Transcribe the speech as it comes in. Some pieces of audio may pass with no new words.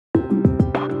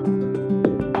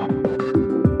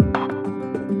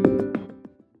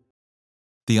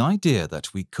The idea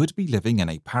that we could be living in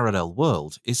a parallel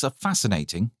world is a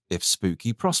fascinating, if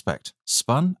spooky, prospect,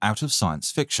 spun out of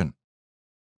science fiction.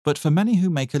 But for many who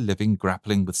make a living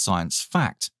grappling with science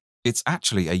fact, it's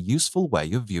actually a useful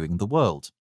way of viewing the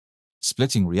world.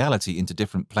 Splitting reality into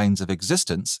different planes of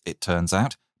existence, it turns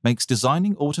out, makes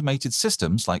designing automated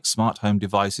systems like smart home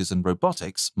devices and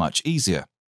robotics much easier.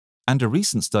 And a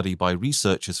recent study by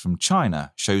researchers from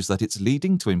China shows that it's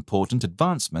leading to important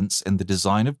advancements in the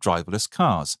design of driverless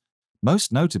cars,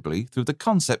 most notably through the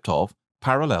concept of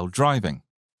parallel driving.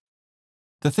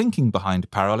 The thinking behind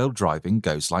parallel driving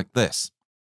goes like this.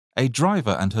 A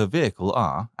driver and her vehicle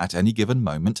are, at any given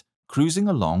moment, cruising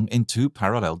along in two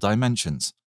parallel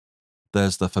dimensions.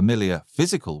 There's the familiar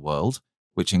physical world,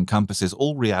 which encompasses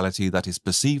all reality that is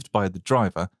perceived by the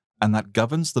driver and that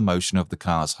governs the motion of the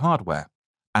car's hardware.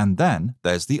 And then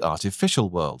there's the artificial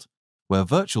world, where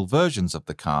virtual versions of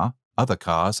the car, other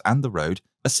cars, and the road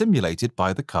are simulated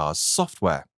by the car's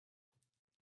software.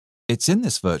 It's in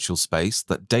this virtual space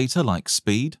that data like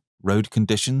speed, road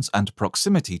conditions, and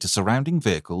proximity to surrounding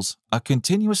vehicles are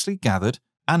continuously gathered,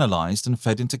 analyzed, and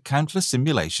fed into countless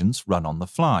simulations run on the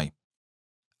fly.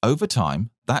 Over time,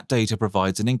 that data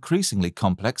provides an increasingly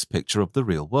complex picture of the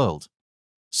real world.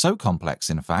 So complex,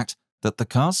 in fact, that the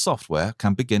car's software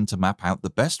can begin to map out the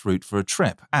best route for a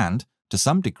trip and, to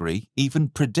some degree, even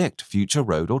predict future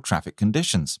road or traffic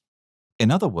conditions.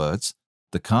 In other words,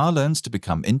 the car learns to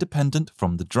become independent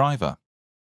from the driver.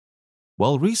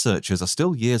 While researchers are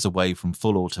still years away from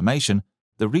full automation,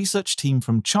 the research team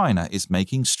from China is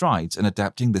making strides in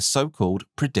adapting this so-called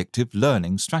predictive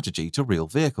learning strategy to real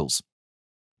vehicles.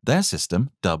 Their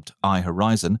system, dubbed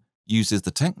iHorizon, uses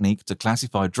the technique to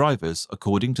classify drivers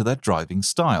according to their driving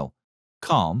style: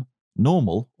 calm,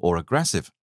 normal, or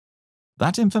aggressive.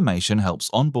 That information helps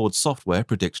onboard software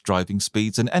predict driving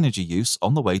speeds and energy use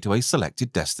on the way to a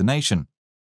selected destination.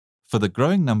 For the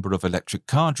growing number of electric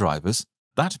car drivers,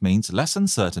 that means less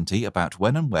uncertainty about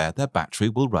when and where their battery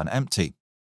will run empty.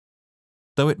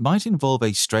 Though it might involve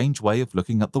a strange way of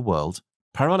looking at the world,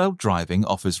 parallel driving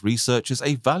offers researchers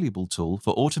a valuable tool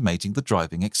for automating the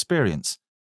driving experience.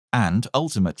 And,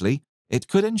 ultimately, it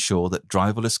could ensure that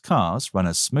driverless cars run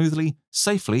as smoothly,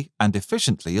 safely, and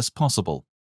efficiently as possible.